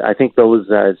I think those,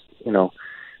 as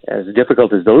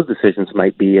difficult as those decisions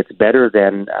might be, it's better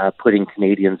than putting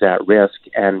Canadians at risk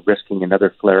and risking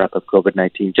another flare-up of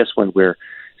COVID-19 just when we're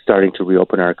starting to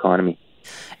reopen our economy.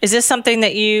 Is this something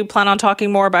that you plan on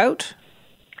talking more about?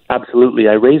 Absolutely.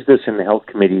 I raised this in the Health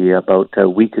Committee about a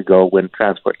week ago when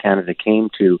Transport Canada came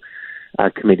to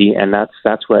committee, and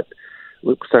that's what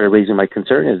started raising my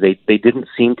concern is they didn't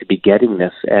seem to be getting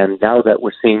this. And now that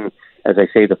we're seeing, as I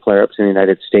say, the flare-ups in the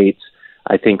United States,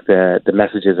 I think the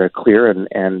messages are clear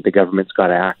and the government's got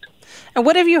to act. And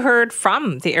what have you heard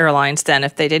from the airlines then,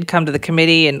 if they did come to the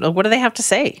committee, and what do they have to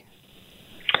say?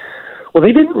 Well,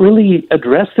 they didn't really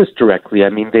address this directly. I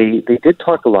mean, they did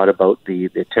talk a lot about the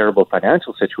terrible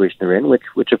financial situation they're in,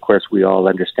 which of course we all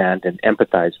understand and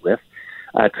empathize with.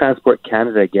 Transport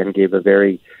Canada, again, gave a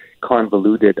very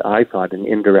convoluted, I thought, an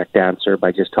indirect answer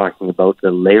by just talking about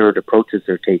the layered approaches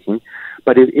they're taking.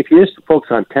 But if you just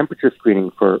focus on temperature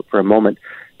screening for a moment,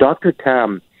 Dr.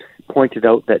 Tam pointed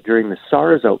out that during the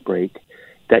SARS outbreak,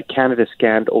 that Canada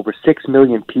scanned over 6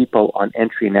 million people on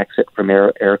entry and exit from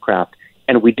aircraft,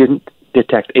 and we didn't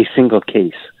detect a single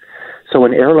case. So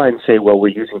when airlines say, well, we're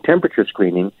using temperature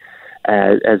screening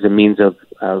as a means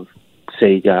of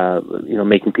say,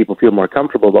 making people feel more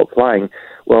comfortable about flying,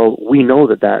 well, we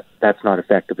know that's not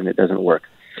effective and it doesn't work.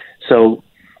 So,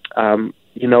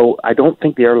 I don't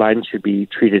think the airlines should be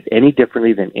treated any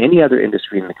differently than any other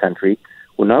industry in the country.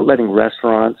 We're not letting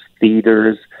restaurants,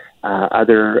 theaters,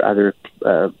 other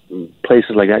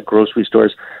places like that, grocery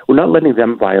stores, we're not letting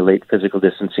them violate physical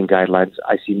distancing guidelines.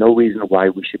 I see no reason why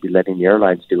we should be letting the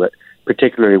airlines do it,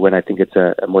 particularly when I think it's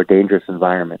a more dangerous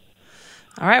environment.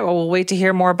 All right, well, we'll wait to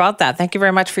hear more about that. Thank you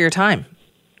very much for your time.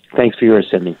 Thanks for yours,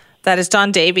 Sydney. That is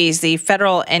Don Davies, the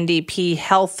federal NDP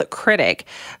health critic,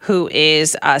 who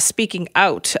is speaking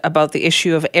out about the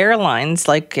issue of airlines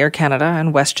like Air Canada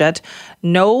and WestJet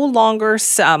no longer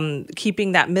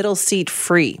keeping that middle seat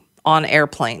free on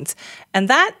airplanes. And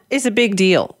that is a big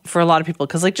deal for a lot of people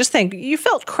because, just think, you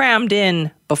felt crammed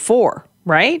in before,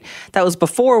 right? That was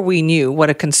before we knew what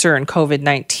a concern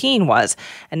COVID-19 was.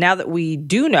 And now that we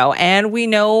do know, and we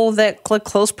know that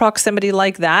close proximity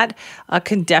like that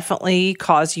can definitely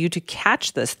cause you to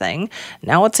catch this thing.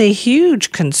 Now it's a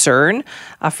huge concern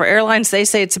for airlines. They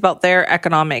say it's about their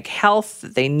economic health.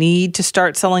 They need to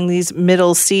start selling these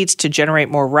middle seats to generate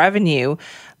more revenue.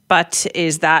 But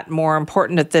is that more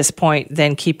important at this point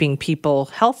than keeping people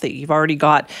healthy? You've already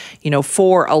got,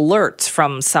 4 alerts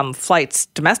from some flights,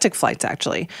 domestic flights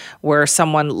actually, where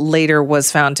someone later was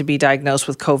found to be diagnosed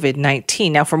with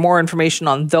COVID-19. Now, for more information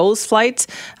on those flights,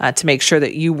 to make sure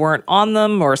that you weren't on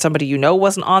them or somebody you know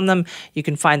wasn't on them, you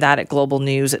can find that at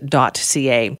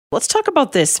globalnews.ca. Let's talk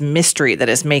about this mystery that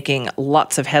is making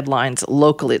lots of headlines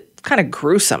locally. Kind of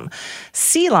gruesome.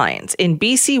 Sea lions in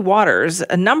BC waters,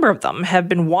 a number of them have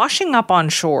been washing up on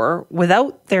shore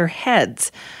without their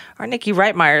heads. Our Nikki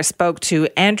Reitmeyer spoke to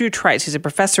Andrew Trice, who's a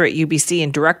professor at UBC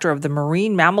and director of the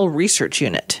Marine Mammal Research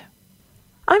Unit.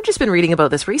 I've just been reading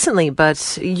about this recently,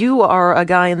 but you are a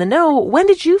guy in the know. When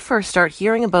did you first start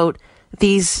hearing about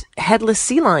these headless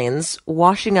sea lions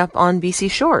washing up on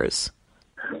BC shores?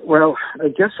 Well, I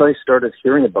guess I started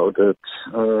hearing about it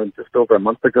just over a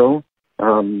month ago.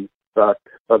 But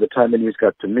by the time the news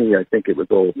got to me, I think it was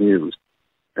old news.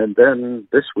 And then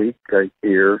this week, I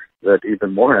hear that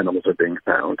even more animals are being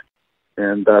found,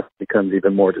 and that becomes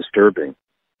even more disturbing.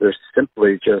 There's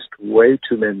simply just way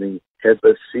too many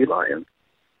headless sea lions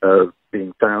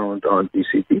being found on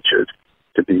BC beaches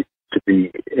to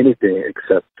be anything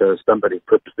except somebody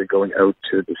purposely going out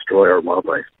to destroy our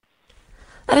wildlife.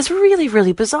 That is really,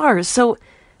 really bizarre. So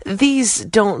these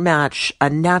don't match a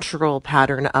natural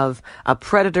pattern of a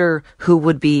predator who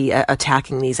would be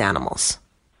attacking these animals.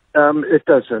 It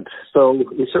doesn't. So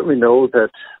we certainly know that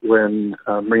when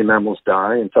marine mammals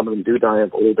die, and some of them do die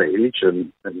of old age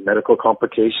and medical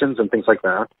complications and things like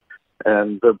that,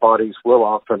 and their bodies will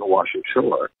often wash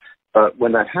ashore. But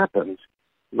when that happens,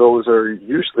 those are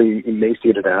usually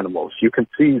emaciated animals. You can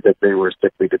see that they were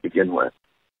sickly to begin with.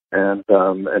 And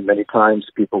many times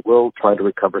people will try to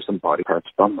recover some body parts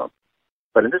from them.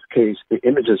 But in this case, the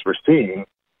images we're seeing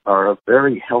are of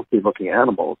very healthy-looking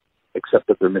animals, except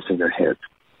that they're missing their heads.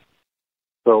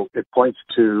 So it points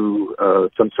to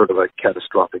some sort of a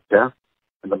catastrophic death,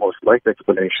 and the most likely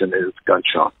explanation is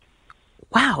gunshot.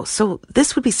 Wow, so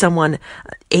this would be someone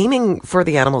aiming for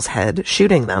the animal's head,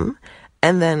 shooting them,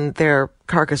 and then their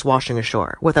carcass washing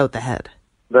ashore without the head.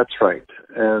 That's right.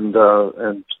 And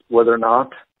whether or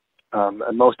not,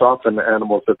 and most often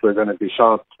animals, if they're going to be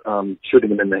shot,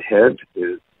 shooting them in the head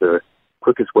is the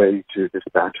quickest way to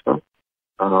dispatch them.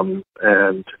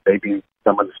 And maybe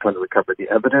someone's trying to recover the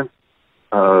evidence.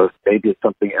 Maybe it's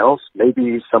something else.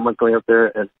 Maybe someone's going out there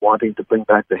and wanting to bring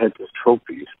back the heads as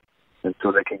trophies, and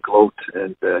so they can gloat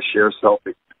and share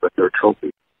selfies with their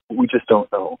trophies. We just don't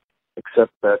know,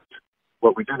 except that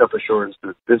what we do know for sure is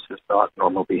that this is not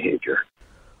normal behavior.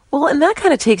 Well, and that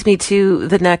kind of takes me to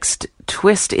the next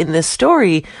twist in this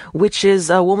story, which is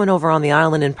a woman over on the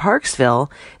island in Parksville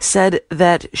said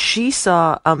that she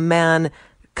saw a man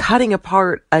cutting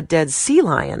apart a dead sea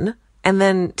lion and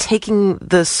then taking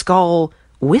the skull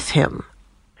with him.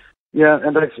 Yeah,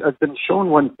 and I've been shown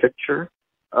one picture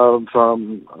of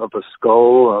a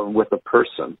skull with a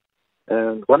person.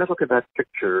 And when I look at that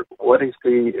picture, what I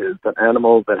see is an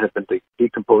animal that has been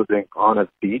decomposing on a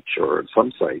beach or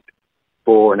some site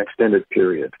for an extended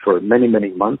period, for many, many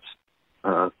months,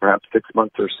 perhaps 6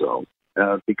 months or so,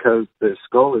 because the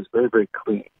skull is very, very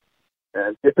clean.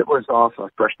 And if it was off a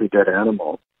freshly dead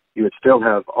animal, you would still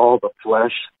have all the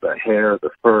flesh, the hair,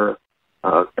 the fur,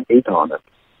 the meat on it.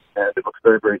 And it looks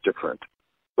very, very different.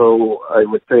 So I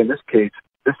would say in this case,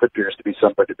 this appears to be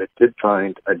somebody that did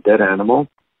find a dead animal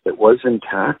that was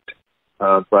intact,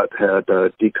 but had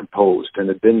decomposed and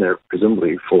had been there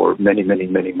presumably for many, many,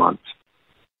 many months.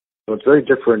 So it's very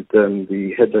different than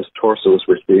the headless torsos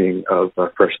we're seeing of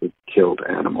freshly killed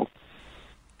animals.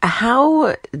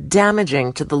 How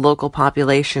damaging to the local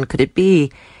population could it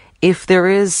be if there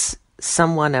is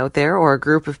someone out there or a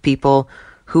group of people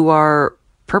who are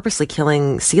purposely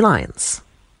killing sea lions?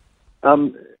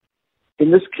 In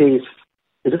this case,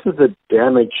 it isn't that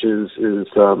damage is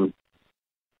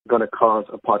going to cause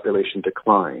a population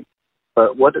decline.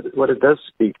 But what it does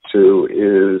speak to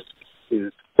is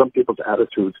some people's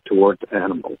attitudes towards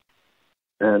animals.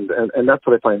 And that's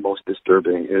what I find most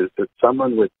disturbing, is that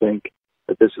someone would think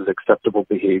that this is acceptable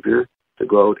behavior to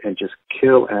go out and just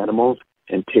kill animals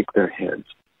and take their heads.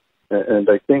 And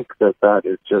I think that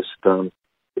is just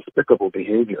despicable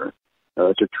behavior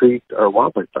to treat our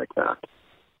wildlife like that.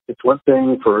 It's one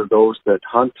thing for those that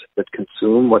hunt, that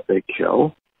consume what they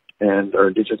kill, and our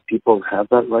Indigenous people have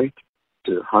that right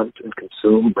to hunt and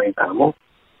consume marine mammals.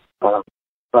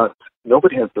 But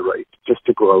nobody has the right just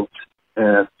to go out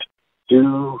and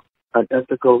do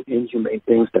unethical, inhumane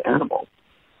things to animals.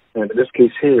 And in this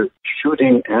case here,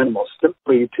 shooting animals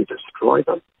simply to destroy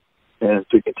them and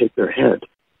so you can take their head,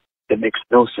 it makes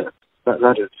no sense.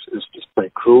 That is just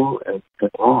plain cruel and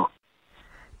wrong.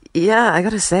 Yeah, I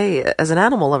gotta say, as an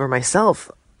animal lover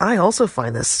myself, I also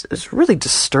find this is really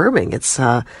disturbing. It's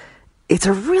a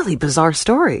really bizarre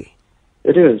story.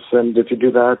 It is, and if you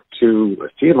do that to a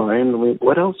feline, I mean,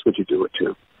 what else would you do it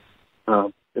to?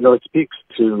 It speaks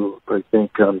to, I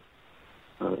think,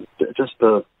 just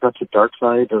perhaps the dark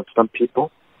side of some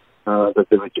people that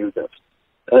they would do this.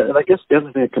 And I guess the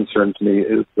other thing that concerns me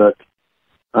is that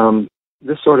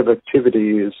this sort of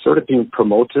activity is sort of being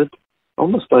promoted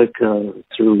almost like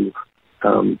through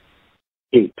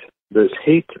hate. There's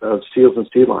hate of seals and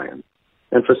sea lions.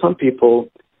 And for some people,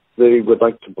 they would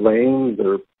like to blame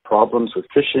their problems with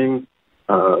fishing,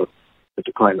 the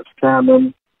decline of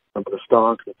salmon, some of the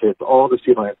stocks, and say it's all the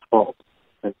sea lion's fault,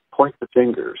 and point the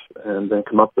fingers and then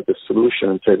come up with a solution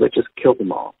and say, let's just kill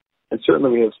them all. And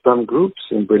certainly we have some groups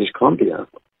in British Columbia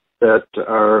that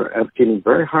are advocating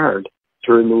very hard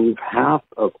to remove half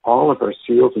of all of our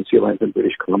seals and sea lions in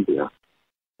British Columbia.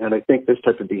 And I think this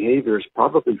type of behavior is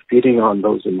probably feeding on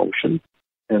those emotions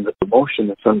and the promotion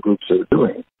that some groups are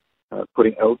doing,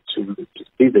 putting out to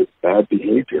see this bad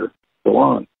behavior go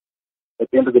on.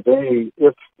 At the end of the day,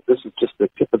 if this is just the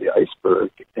tip of the iceberg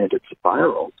and it's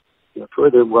spiraled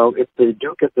further, well, if they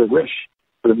do get their wish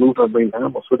for the move on marine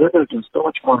mammals, well, they're going to do so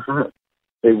much more harm.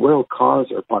 They will cause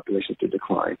our population to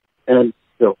decline, and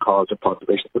they'll cause our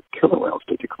populations of killer whales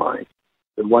to decline.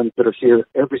 The ones that are here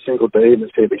every single day and they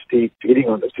say they see feeding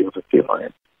on the seals and sea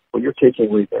lions, well, you're taking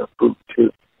away their food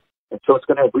too. And so it's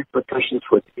going to have repercussions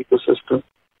for the ecosystem.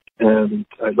 And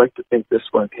I'd like to think this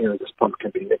one here, this pump,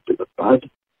 can be nipped in the bud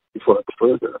before it's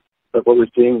further. But what we're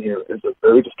seeing here is a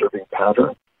very disturbing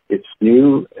pattern. It's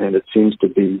new, and it seems to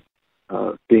be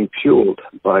being fueled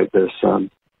by this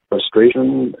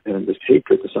frustration and this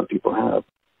hatred that some people have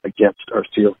against our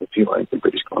seals and sea lions in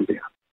British